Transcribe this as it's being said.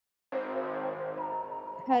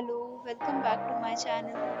Hello, welcome back to my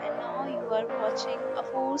channel, and now you are watching a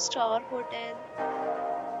 4-star hotel.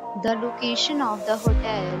 The location of the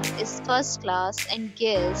hotel is first class and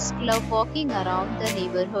guests love walking around the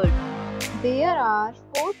neighborhood. There are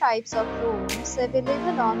 4 types of rooms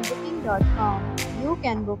available on booking.com. You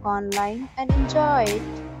can book online and enjoy it.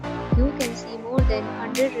 You can see more than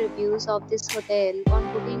 100 reviews of this hotel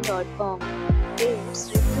on booking.com. Its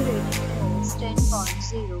review rating is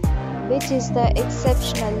 10.0, which is the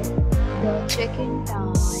exceptional. The check-in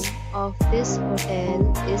time of this hotel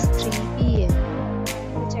is 3 p.m.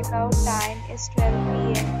 The checkout time is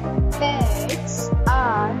 12 p.m. Pets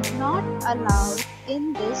are not allowed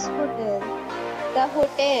in this hotel. The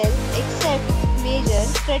hotel accepts major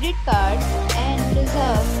credit cards and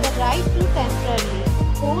reserves the right to temporarily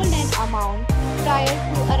hold an amount prior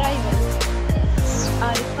to arrival. Guests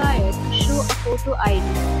are required to show a photo ID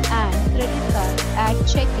and credit card at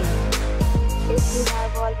check-in. If you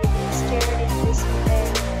have already stayed in this hotel,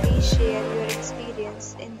 please share your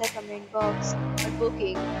experience in the comment box. For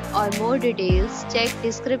booking or more details, check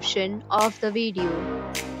description of the video.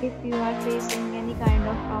 If you are facing any kind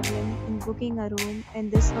of problem in booking a room in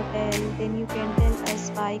this hotel, then you can tell us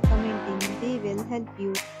by commenting. We will help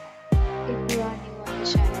you. If you are new on the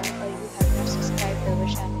channel or you have not subscribed our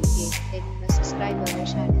channel yet, then you must subscribe our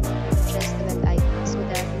channel and press